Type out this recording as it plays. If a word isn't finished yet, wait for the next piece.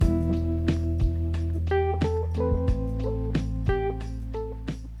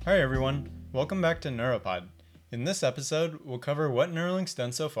Hi everyone, welcome back to Neuropod. In this episode, we'll cover what Neuralink's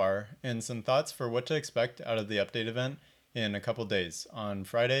done so far and some thoughts for what to expect out of the update event in a couple days on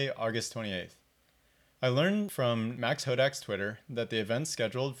Friday, August 28th. I learned from Max Hodak's Twitter that the event's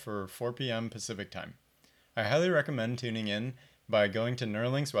scheduled for 4 p.m. Pacific time. I highly recommend tuning in by going to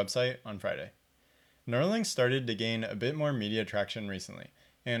Neuralink's website on Friday. Neuralink started to gain a bit more media traction recently,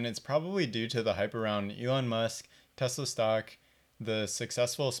 and it's probably due to the hype around Elon Musk, Tesla stock, the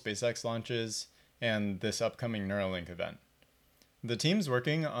successful SpaceX launches, and this upcoming Neuralink event. The team's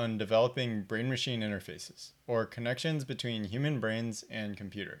working on developing brain-machine interfaces, or connections between human brains and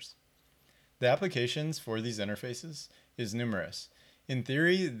computers. The applications for these interfaces is numerous. In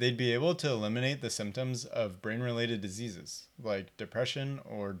theory, they'd be able to eliminate the symptoms of brain-related diseases, like depression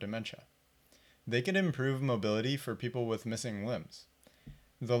or dementia. They could improve mobility for people with missing limbs.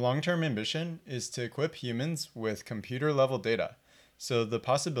 The long-term ambition is to equip humans with computer-level data, so the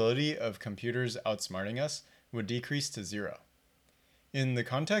possibility of computers outsmarting us would decrease to zero. In the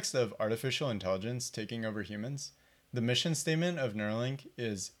context of artificial intelligence taking over humans, the mission statement of Neuralink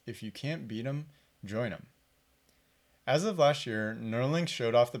is, if you can't beat 'em, join 'em. As of last year, Neuralink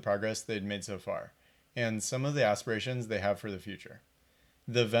showed off the progress they'd made so far, and some of the aspirations they have for the future.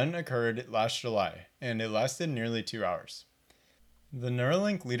 The event occurred last July, and it lasted nearly 2 hours. The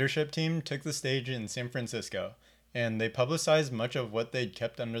Neuralink leadership team took the stage in San Francisco, and they publicized much of what they'd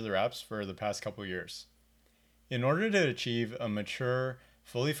kept under the wraps for the past couple years. In order to achieve a mature,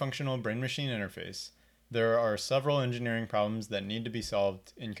 fully functional brain-machine interface, there are several engineering problems that need to be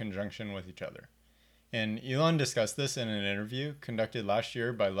solved in conjunction with each other. And Elon discussed this in an interview conducted last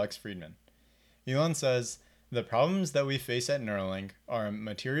year by Lex Fridman. Elon says, "The problems that we face at Neuralink are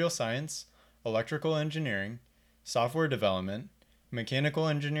material science, electrical engineering, software development, mechanical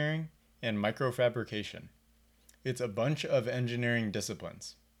engineering, and microfabrication. It's a bunch of engineering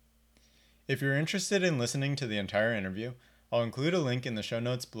disciplines." If you're interested in listening to the entire interview, I'll include a link in the show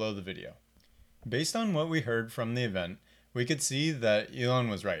notes below the video. Based on what we heard from the event, we could see that Elon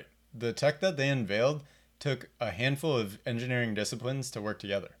was right. The tech that they unveiled took a handful of engineering disciplines to work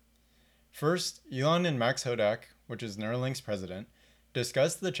together. First, Elon and Max Hodak, which is Neuralink's president,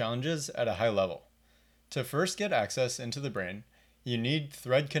 discussed the challenges at a high level. To first get access into the brain, you need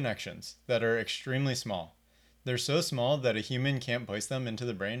thread connections that are extremely small. They're so small that a human can't place them into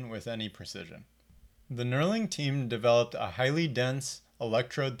the brain with any precision. The Neuralink team developed a highly dense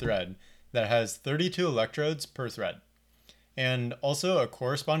electrode thread that has 32 electrodes per thread, and also a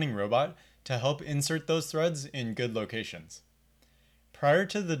corresponding robot to help insert those threads in good locations. Prior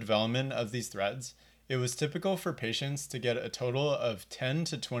to the development of these threads, it was typical for patients to get a total of 10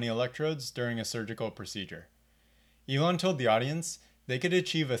 to 20 electrodes during a surgical procedure. Elon told the audience they could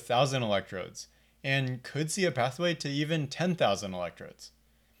achieve 1,000 electrodes and could see a pathway to even 10,000 electrodes.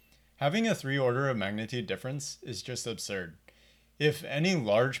 Having a 3 order of magnitude difference is just absurd. If any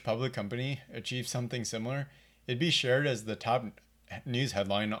large public company achieved something similar, it'd be shared as the top news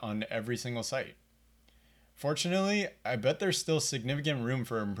headline on every single site. Fortunately, I bet there's still significant room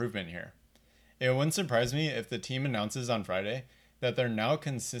for improvement here. It wouldn't surprise me if the team announces on Friday that they're now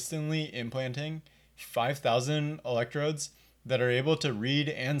consistently implanting 5,000 electrodes that are able to read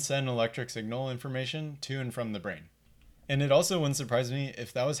and send electric signal information to and from the brain. And it also wouldn't surprise me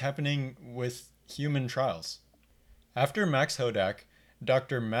if that was happening with human trials. After Max Hodak,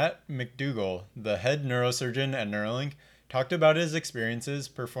 Dr. Matt McDougall, the head neurosurgeon at Neuralink, talked about his experiences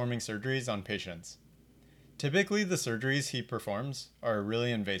performing surgeries on patients. Typically, the surgeries he performs are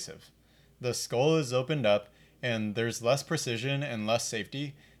really invasive. The skull is opened up, and there's less precision and less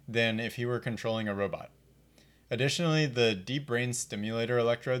safety than if he were controlling a robot. Additionally, the deep brain stimulator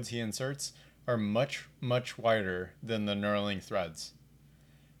electrodes he inserts are much, much wider than the Neuralink threads.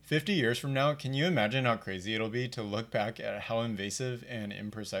 50 years from now, can you imagine how crazy it'll be to look back at how invasive and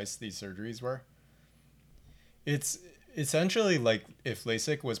imprecise these surgeries were? It's essentially like if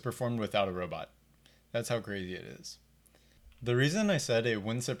LASIK was performed without a robot. That's how crazy it is. The reason I said it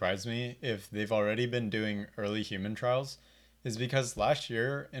wouldn't surprise me if they've already been doing early human trials is because last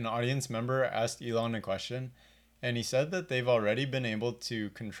year an audience member asked Elon a question, and he said that they've already been able to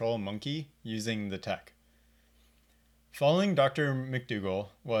control a monkey using the tech. Following Dr. McDougall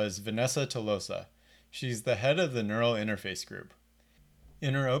was Vanessa Tolosa. She's the head of the Neural Interface Group.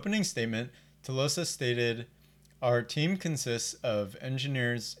 In her opening statement, Tolosa stated, "Our team consists of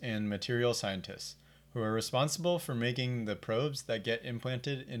engineers and material scientists who are responsible for making the probes that get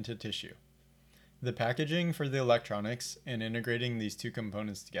implanted into tissue, the packaging for the electronics, and integrating these two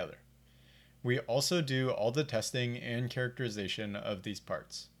components together. We also do all the testing and characterization of these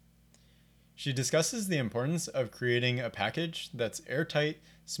parts." She discusses the importance of creating a package that's airtight,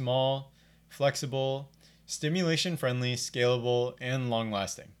 small, flexible, stimulation friendly, scalable, and long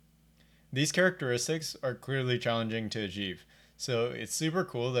lasting. These characteristics are clearly challenging to achieve, so it's super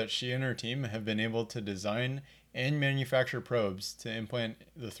cool that she and her team have been able to design and manufacture probes to implant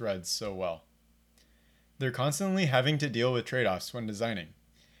the threads so well. They're constantly having to deal with trade offs when designing.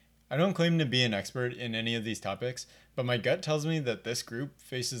 I don't claim to be an expert in any of these topics, but my gut tells me that this group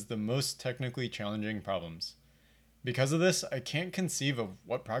faces the most technically challenging problems. Because of this, I can't conceive of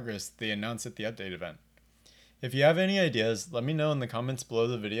what progress they announce at the update event. If you have any ideas, let me know in the comments below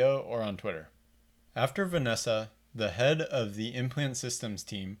the video or on Twitter. After Vanessa, the head of the implant systems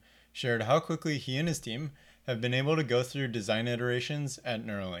team, shared how quickly he and his team have been able to go through design iterations at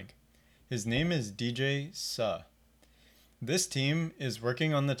Neuralink. His name is DJ Suh. This team is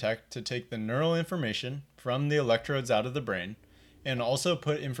working on the tech to take the neural information from the electrodes out of the brain and also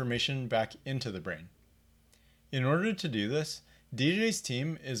put information back into the brain. In order to do this, DJ's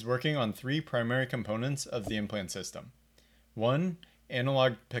team is working on 3 primary components of the implant system. 1.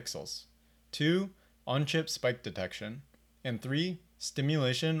 Analog pixels. 2. On-chip spike detection. And 3.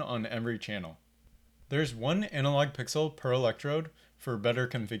 Stimulation on every channel. There's 1 analog pixel per electrode for better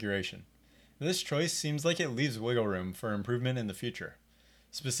configuration. This choice seems like it leaves wiggle room for improvement in the future.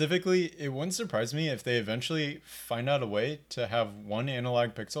 Specifically, it wouldn't surprise me if they eventually find out a way to have 1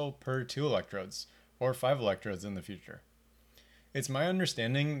 analog pixel per 2 electrodes, or 5 electrodes in the future. It's my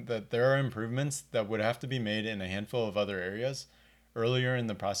understanding that there are improvements that would have to be made in a handful of other areas earlier in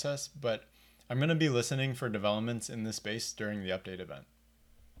the process, but I'm going to be listening for developments in this space during the update event.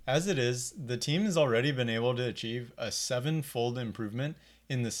 As it is, the team has already been able to achieve a 7-fold improvement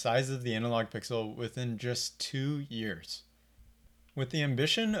in the size of the analog pixel within just 2 years. With the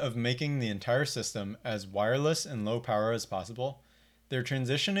ambition of making the entire system as wireless and low power as possible, they're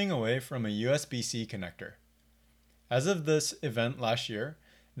transitioning away from a USB-C connector. As of this event last year,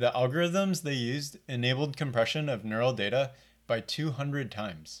 the algorithms they used enabled compression of neural data by 200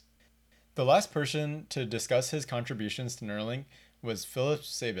 times. The last person to discuss his contributions to Neuralink was Philip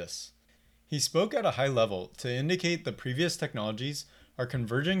Sabis. He spoke at a high level to indicate the previous technologies are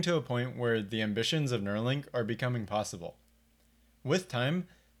converging to a point where the ambitions of Neuralink are becoming possible. With time,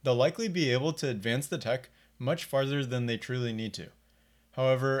 they'll likely be able to advance the tech much farther than they truly need to.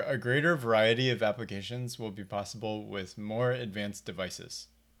 However, a greater variety of applications will be possible with more advanced devices.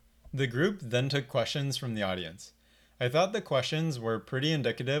 The group then took questions from the audience. I thought the questions were pretty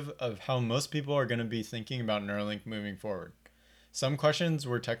indicative of how most people are going to be thinking about Neuralink moving forward. Some questions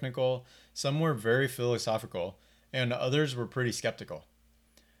were technical, some were very philosophical, and others were pretty skeptical.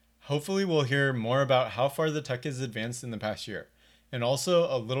 Hopefully we'll hear more about how far the tech has advanced in the past year, and also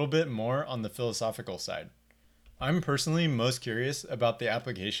a little bit more on the philosophical side. I'm personally most curious about the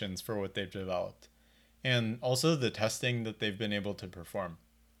applications for what they've developed, and also the testing that they've been able to perform.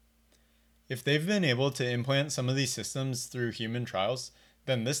 If they've been able to implant some of these systems through human trials,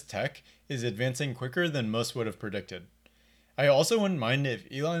 then this tech is advancing quicker than most would have predicted. I also wouldn't mind if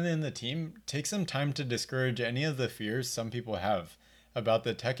Elon and the team take some time to discourage any of the fears some people have about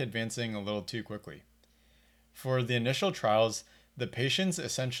the tech advancing a little too quickly. For the initial trials, the patients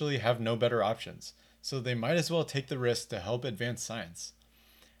essentially have no better options, so they might as well take the risk to help advance science.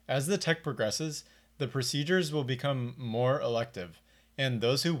 As the tech progresses, the procedures will become more elective, and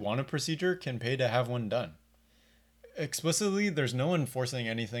those who want a procedure can pay to have one done. Explicitly, there's no one forcing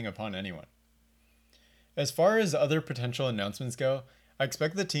anything upon anyone. As far as other potential announcements go, I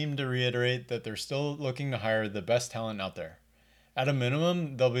expect the team to reiterate that they're still looking to hire the best talent out there. At a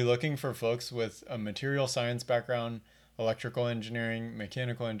minimum, they'll be looking for folks with a material science background, electrical engineering,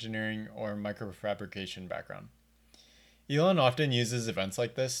 mechanical engineering, or microfabrication background. Elon often uses events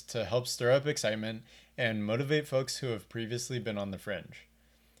like this to help stir up excitement and motivate folks who have previously been on the fringe,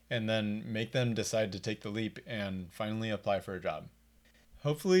 and then make them decide to take the leap and finally apply for a job.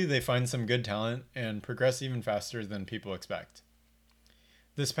 Hopefully they find some good talent and progress even faster than people expect.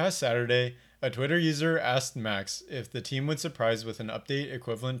 This past Saturday, a Twitter user asked Max if the team would surprise with an update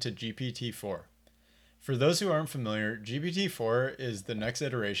equivalent to GPT-4. For those who aren't familiar, GPT-4 is the next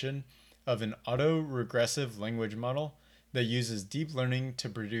iteration of an auto-regressive language model that uses deep learning to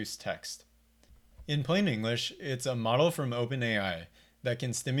produce text. In plain English, it's a model from OpenAI that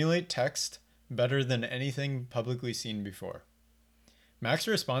can stimulate text better than anything publicly seen before. Max's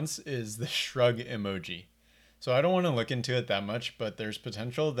response is the shrug emoji. So I don't want to look into it that much, but there's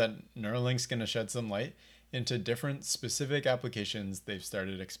potential that Neuralink's going to shed some light into different specific applications they've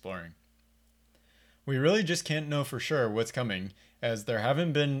started exploring. We really just can't know for sure what's coming, as there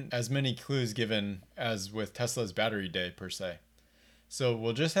haven't been as many clues given as with Tesla's battery day per se. so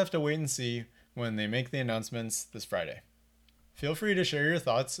we'll just have to wait and see when they make the announcements this Friday. Feel free to share your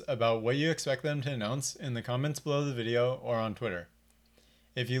thoughts about what you expect them to announce in the comments below the video or on Twitter.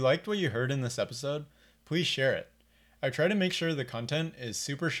 If you liked what you heard in this episode, please share it. I try to make sure the content is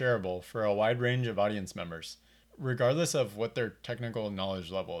super shareable for a wide range of audience members, regardless of what their technical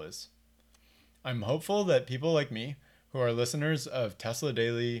knowledge level is. I'm hopeful that people like me, who are listeners of Tesla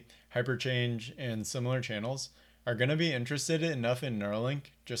Daily, Hyperchange, and similar channels, are going to be interested enough in Neuralink,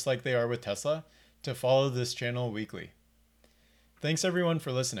 just like they are with Tesla, to follow this channel weekly. Thanks everyone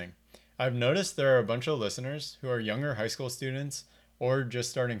for listening. I've noticed there are a bunch of listeners who are younger high school students or just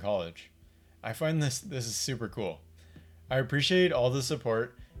starting college. I find this is super cool. I appreciate all the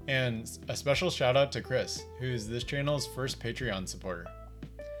support, and a special shout out to Chris, who's this channel's first Patreon supporter.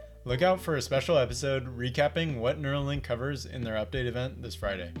 Look out for a special episode recapping what Neuralink covers in their update event this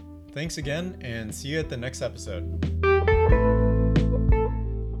Friday. Thanks again, and see you at the next episode.